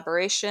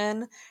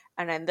collaboration.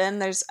 And then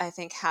there's, I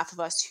think, half of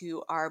us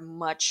who are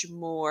much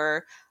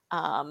more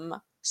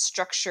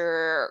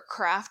structure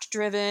craft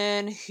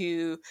driven,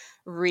 who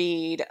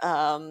read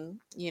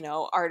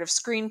art of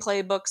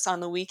screenplay books on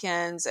the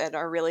weekends and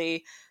are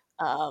really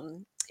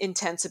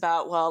intense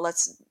about, well,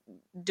 let's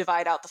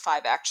divide out the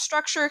 5-act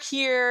structure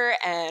here,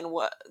 and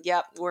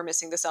we're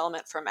missing this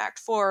element from Act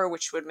 4,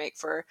 which would make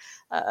for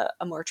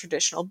a more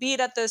traditional beat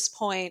at this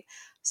point.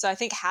 So I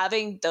think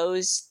having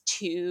those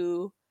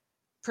two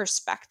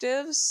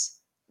perspectives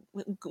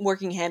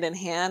working hand in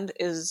hand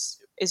is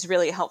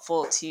really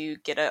helpful to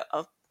get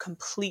a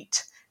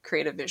complete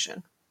creative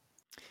vision.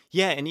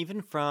 Yeah, and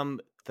even from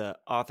the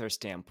author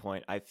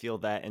standpoint, I feel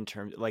that in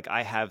terms,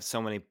 I have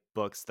so many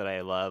books that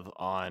I love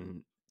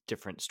on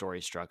different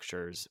story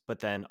structures, but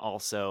then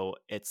also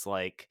it's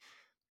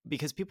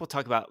because people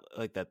talk about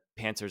the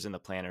pantsers and the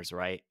planners,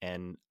 right?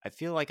 And I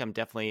feel like I'm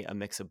definitely a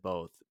mix of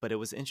both. But it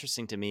was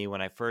interesting to me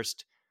when I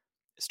first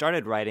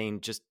started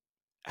writing, just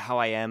how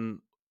I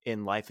am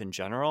in life in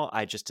general,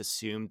 I just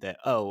assumed that,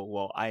 oh,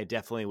 well, I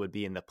definitely would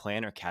be in the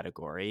planner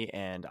category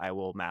and I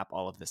will map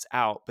all of this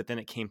out. But then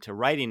it came to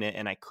writing it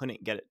and I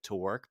couldn't get it to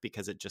work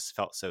because it just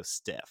felt so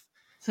stiff.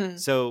 Hmm.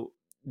 So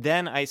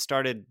then I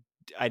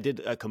did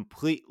a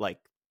complete like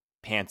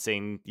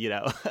pantsing,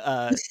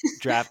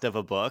 draft of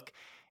a book,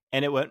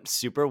 and it went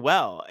super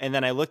well. And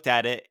then I looked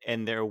at it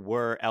and there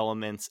were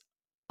elements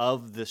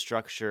of the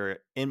structure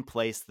in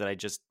place that I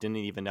just didn't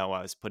even know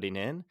I was putting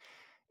in.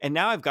 And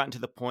now I've gotten to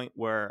the point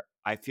where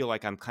I feel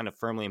like I'm kind of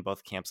firmly in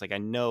both camps. Like I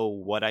know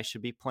what I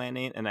should be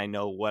planning and I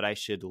know what I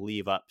should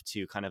leave up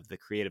to kind of the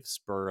creative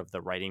spur of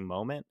the writing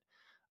moment.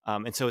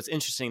 And so it's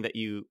interesting that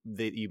you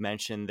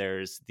mentioned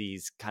there's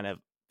these kind of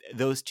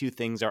those two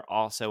things are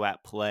also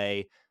at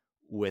play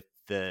with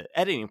the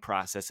editing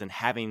process and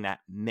having that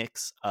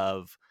mix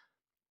of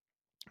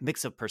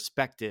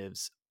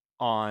perspectives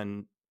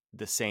on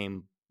the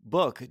same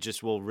book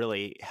just will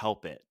really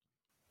help it.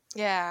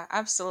 Yeah,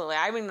 absolutely.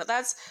 I mean,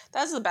 that's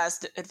the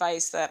best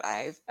advice that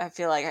I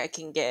feel like I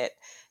can give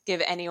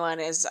anyone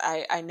is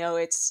I know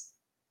it's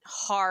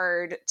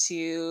hard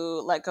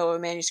to let go of a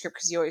manuscript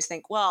because you always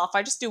think, well, if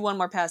I just do one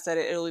more pass at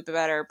it, it'll be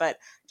better. But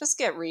just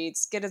get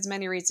reads, get as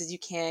many reads as you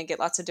can, get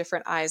lots of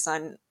different eyes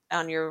on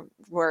your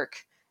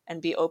work,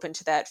 and be open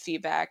to that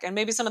feedback. And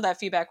maybe some of that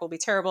feedback will be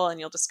terrible and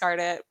you'll discard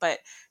it, but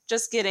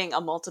just getting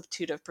a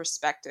multitude of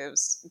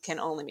perspectives can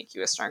only make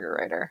you a stronger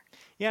writer.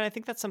 Yeah, and I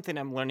think that's something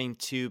I'm learning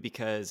too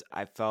because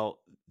I felt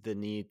the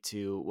need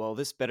to, well,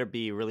 this better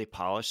be really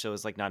polished so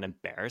it's like not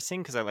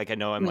embarrassing because I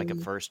know I'm like a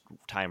Mm. first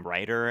time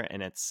writer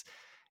and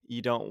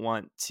you don't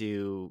want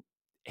to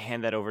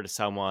hand that over to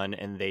someone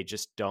and they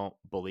just don't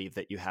believe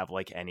that you have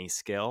like any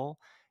skill.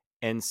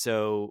 And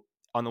so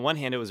on the one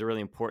hand it was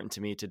really important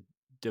to me to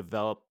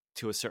develop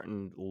to a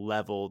certain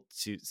level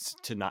to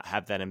not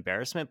have that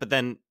embarrassment. But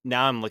then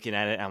now I'm looking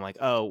at it and I'm like,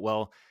 oh,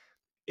 well,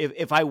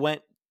 if I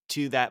went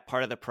to that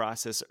part of the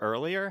process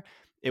earlier,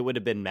 it would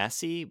have been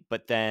messy,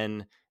 but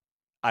then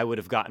I would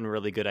have gotten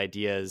really good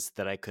ideas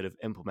that I could have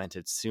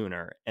implemented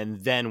sooner and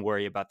then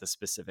worry about the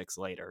specifics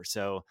later.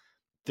 So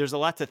there's a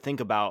lot to think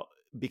about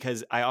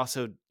because I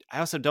also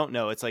don't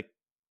know. It's like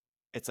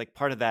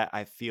part of that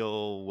I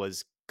feel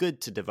was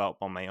good to develop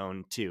on my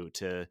own too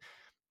to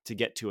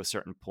get to a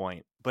certain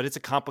point. But it's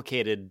a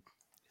complicated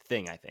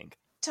thing, I think.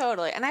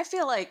 Totally. And I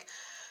feel like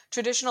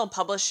traditional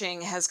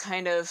publishing has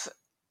kind of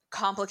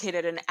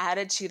complicated and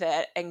added to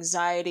that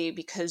anxiety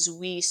because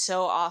we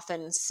so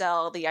often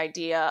sell the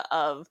idea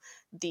of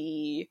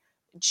the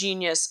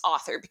genius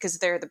author because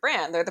they're the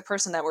brand, they're the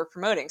person that we're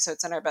promoting. So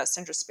it's in our best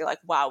interest to be like,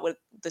 wow, what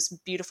this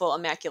beautiful,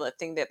 immaculate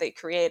thing that they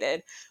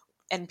created.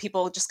 And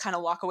people just kind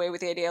of walk away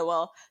with the idea,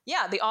 well,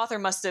 yeah, the author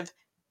must have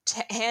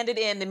handed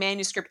in the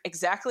manuscript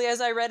exactly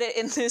as I read it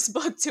in this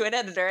book to an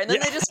editor, and then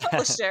Yeah. they just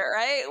published it,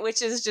 right?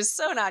 Which is just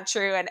so not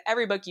true. And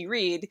every book you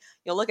read,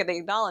 you'll look at the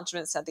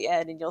acknowledgments at the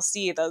end and you'll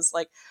see those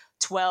like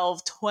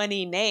 12,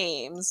 20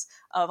 names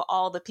of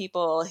all the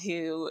people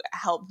who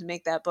helped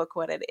make that book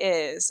what it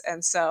is.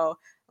 And so,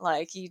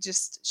 like, you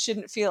just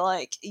shouldn't feel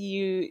like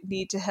you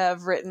need to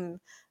have written,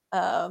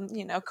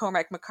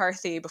 Cormac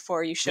McCarthy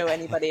before you show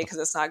anybody because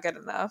it's not good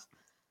enough.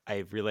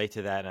 I relate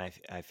to that, and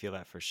I feel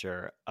that for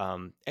sure.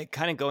 And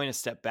kind of going a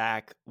step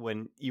back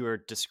when you were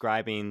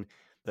describing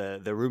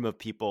the room of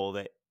people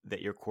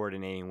that you're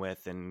coordinating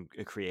with and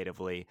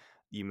creatively,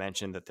 you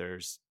mentioned that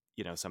there's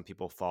some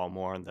people fall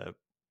more on the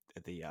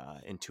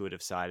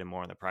intuitive side and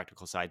more on the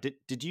practical side.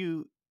 Did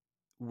you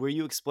were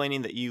you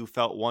explaining that you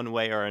felt one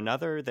way or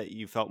another, that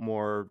you felt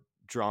more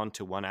drawn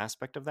to one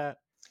aspect of that?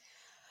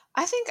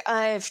 I think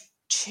I've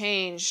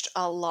changed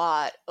a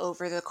lot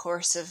over the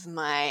course of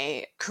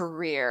my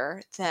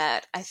career.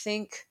 That I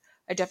think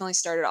I definitely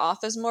started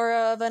off as more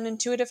of an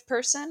intuitive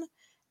person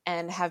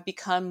and have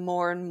become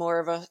more and more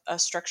of a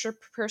structured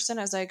person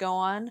as I go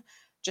on,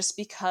 just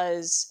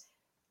because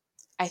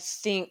I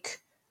think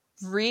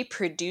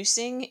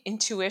reproducing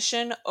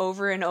intuition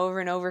over and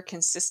over and over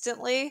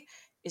consistently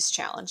is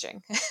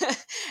challenging.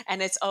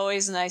 And it's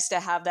always nice to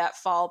have that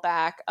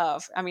fallback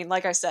of, I mean,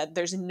 like I said,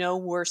 there's no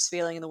worse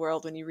feeling in the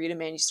world when you read a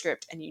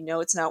manuscript and you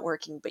know it's not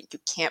working, but you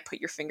can't put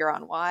your finger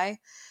on why.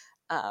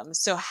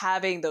 So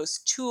having those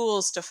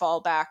tools to fall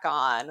back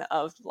on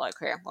of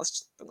like, okay,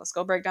 let's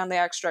go break down the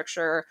act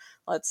structure.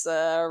 Let's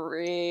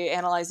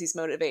reanalyze these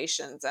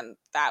motivations, and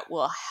that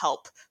will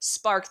help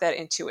spark that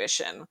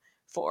intuition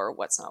for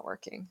what's not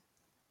working.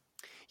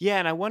 Yeah,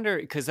 and I wonder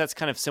because that's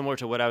kind of similar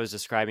to what I was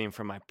describing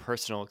from my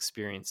personal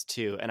experience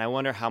too. And I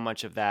wonder how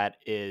much of that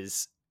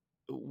is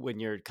when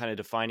you're kind of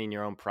defining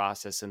your own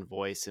process and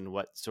voice and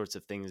what sorts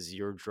of things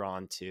you're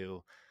drawn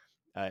to,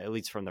 at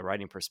least from the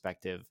writing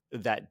perspective,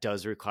 that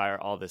does require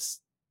all this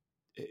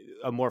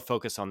a more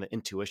focus on the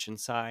intuition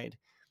side.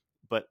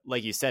 But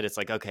like you said, it's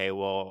like, okay,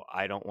 well,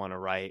 I don't want to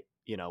write,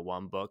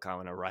 one book. I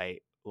want to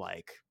write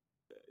like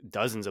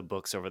dozens of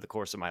books over the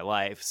course of my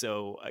life.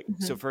 So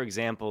Mhm. for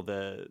example,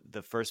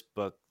 the first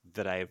book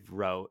that I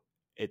wrote,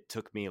 it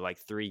took me like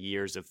 3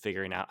 years of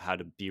figuring out how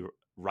to be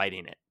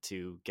writing it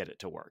to get it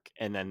to work.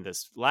 And then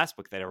this last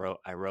book that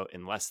I wrote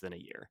in less than a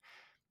year.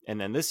 And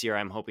then this year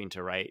I'm hoping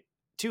to write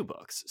 2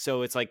 books.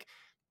 So it's like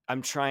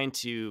I'm trying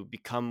to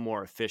become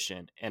more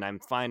efficient, and I'm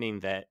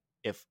finding that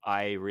if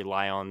I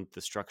rely on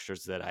the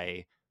structures that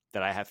I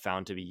have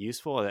found to be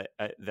useful,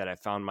 that I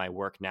found my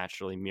work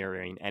naturally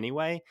mirroring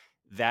anyway,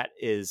 that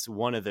is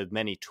one of the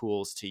many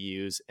tools to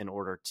use in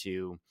order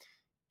to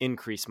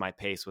increase my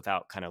pace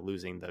without kind of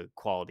losing the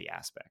quality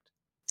aspect.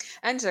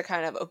 And to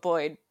kind of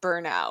avoid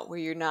burnout where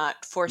you're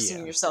not forcing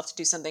Yeah. yourself to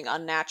do something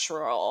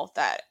unnatural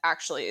that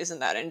actually isn't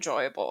that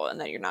enjoyable and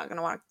that you're not going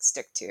to want to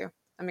stick to.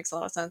 That makes a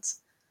lot of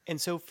sense. And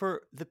so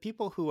for the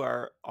people who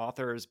are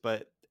authors,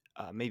 but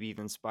maybe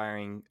even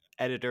aspiring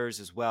editors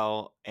as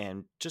well,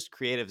 and just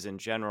creatives in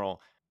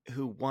general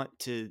who want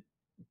to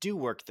do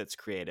work that's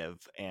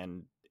creative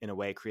and in a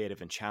way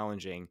creative and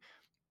challenging,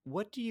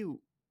 what do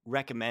you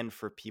recommend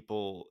for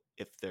people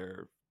if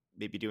they're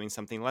maybe doing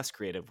something less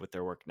creative with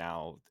their work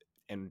now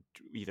and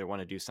either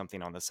want to do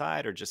something on the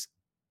side or just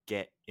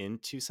get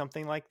into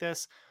something like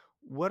this?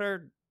 What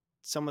are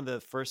some of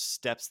the first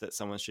steps that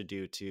someone should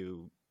do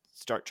to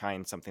start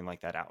trying something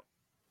like that out?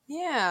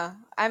 Yeah.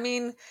 I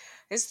mean,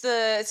 it's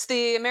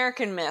the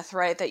American myth,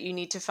 right, that you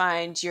need to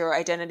find your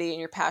identity and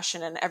your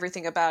passion and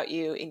everything about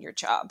you in your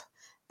job.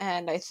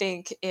 And I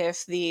think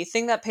if the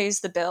thing that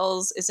pays the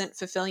bills isn't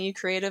fulfilling you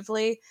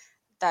creatively,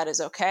 that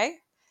is okay.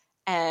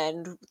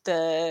 And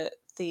the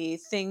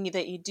thing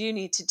that you do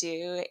need to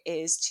do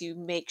is to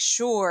make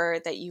sure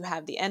that you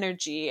have the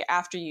energy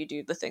after you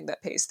do the thing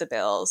that pays the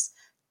bills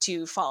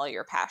to follow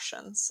your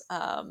passions.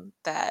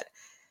 That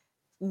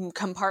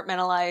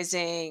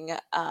compartmentalizing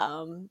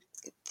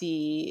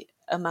the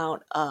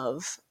amount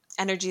of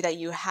energy that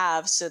you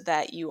have so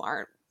that you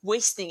aren't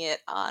wasting it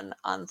on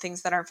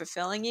things that aren't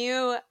fulfilling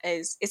you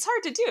is it's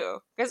hard to do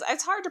because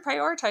it's hard to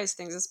prioritize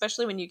things,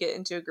 especially when you get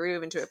into a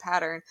groove, into a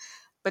pattern.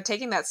 But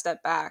taking that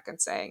step back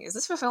and saying, is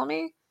this fulfill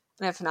me?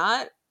 And if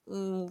not,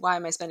 why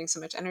am I spending so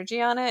much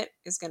energy on it,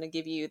 is going to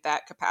give you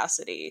that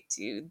capacity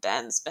to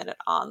then spend it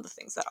on the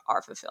things that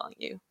are fulfilling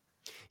you.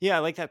 Yeah, I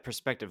like that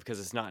perspective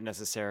because it's not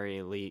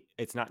necessarily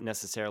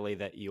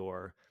that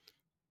you're,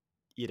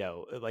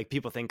 like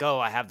people think, oh,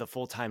 I have the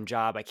full-time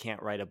job, I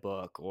can't write a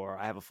book, or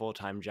I have a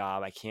full-time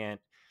job, I can't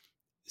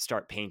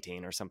start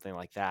painting or something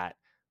like that.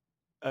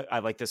 I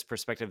like this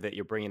perspective that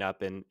you're bringing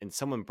up, and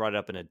someone brought it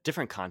up in a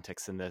different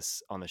context than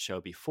this on the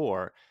show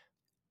before,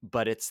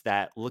 but it's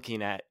that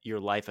looking at your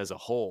life as a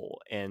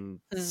whole and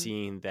Mm.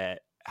 seeing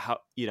that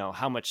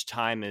how much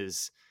time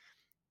is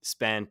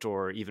spent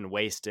or even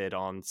wasted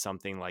on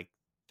something like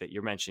that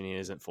you're mentioning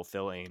isn't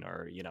fulfilling,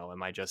 or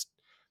am I just,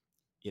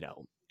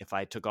 if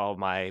I took all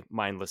my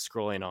mindless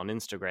scrolling on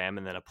Instagram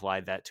and then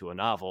applied that to a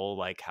novel,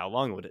 like how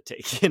long would it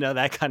take?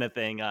 That kind of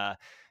thing.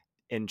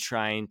 In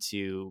trying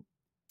to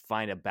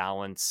find a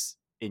balance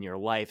in your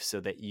life so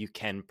that you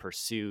can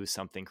pursue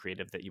something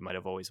creative that you might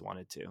have always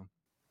wanted to.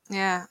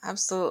 Yeah,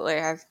 absolutely.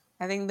 I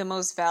think the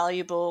most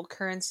valuable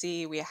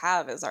currency we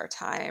have is our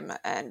time.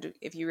 And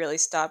if you really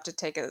stop to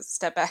take a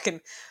step back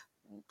and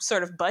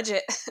sort of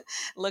budget,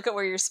 look at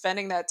where you're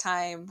spending that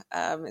time,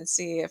 and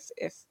see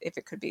if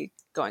it could be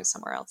going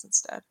somewhere else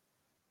instead.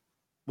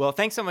 Well,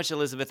 thanks so much,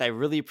 Elizabeth. I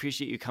really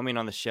appreciate you coming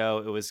on the show.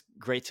 It was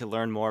great to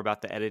learn more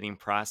about the editing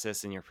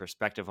process and your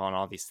perspective on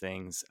all these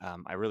things.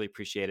 I really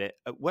appreciate it.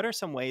 What are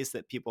some ways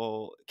that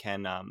people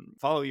can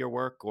follow your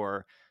work,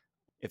 or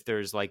if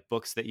there's like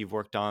books that you've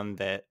worked on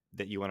that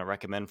you want to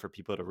recommend for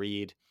people to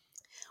read?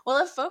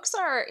 Well, if folks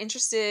are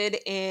interested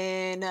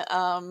in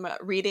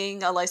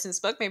reading a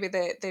licensed book, maybe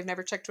they've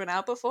never checked one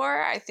out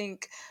before, I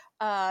think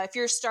if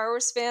you're a Star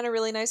Wars fan, a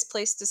really nice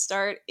place to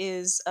start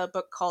is a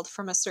book called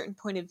From a Certain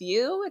Point of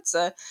View. It's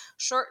a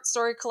short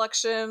story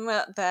collection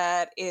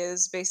that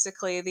is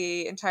basically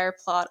the entire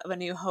plot of A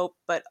New Hope,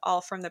 but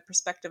all from the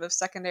perspective of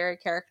secondary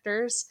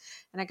characters.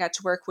 And I got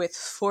to work with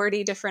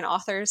 40 different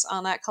authors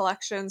on that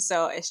collection.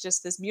 So it's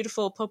just this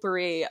beautiful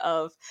potpourri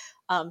of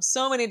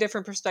so many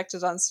different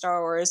perspectives on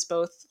Star Wars,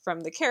 both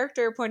from the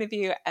character point of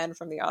view and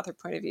from the author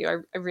point of view.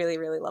 I really,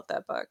 really love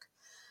that book.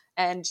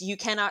 And you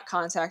cannot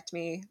contact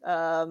me.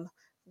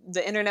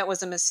 The internet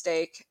was a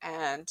mistake,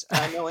 and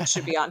no one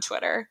should be on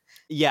Twitter.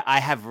 Yeah,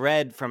 I have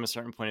read From a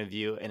Certain Point of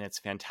View, and it's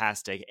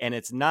fantastic. And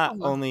it's not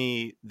Oh.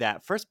 only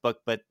that first book,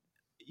 but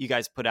you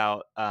guys put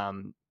out,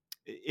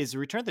 is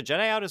Return of the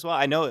Jedi out as well?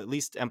 I know at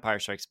least Empire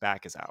Strikes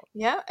Back is out.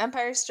 Yeah,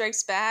 Empire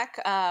Strikes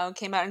Back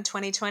came out in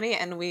 2020,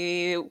 and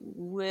we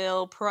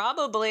will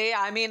probably,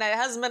 I mean, it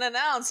hasn't been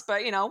announced,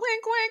 but, wink,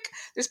 wink,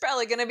 there's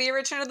probably going to be a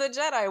Return of the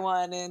Jedi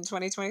one in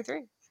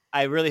 2023.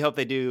 I really hope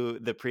they do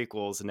the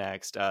prequels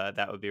next.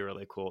 That would be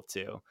really cool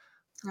too.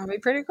 That'd be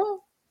pretty cool.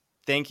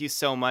 Thank you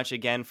so much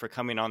again for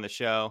coming on the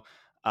show.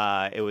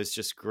 It was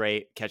just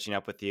great catching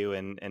up with you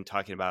and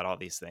talking about all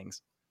these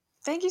things.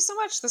 Thank you so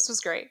much. This was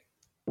great.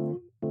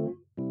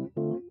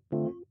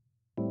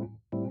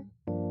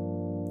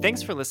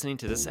 Thanks for listening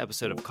to this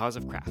episode of Cause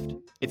of Craft.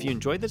 If you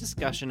enjoyed the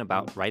discussion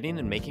about writing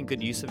and making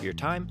good use of your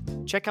time,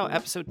 check out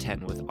episode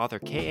 10 with author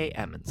K.A.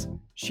 Emmons.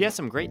 She has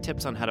some great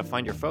tips on how to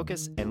find your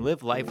focus and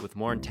live life with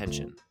more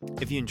intention.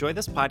 If you enjoy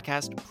this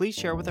podcast, please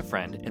share with a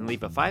friend and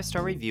leave a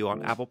 5-star review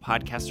on Apple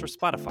Podcasts or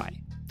Spotify.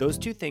 Those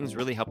two things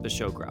really help the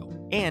show grow.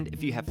 And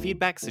if you have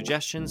feedback,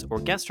 suggestions, or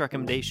guest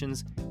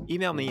recommendations,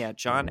 email me at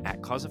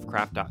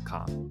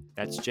john@causeofcraft.com.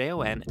 That's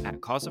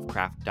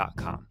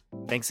JON@causeofcraft.com.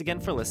 Thanks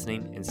again for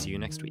listening, and see you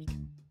next week.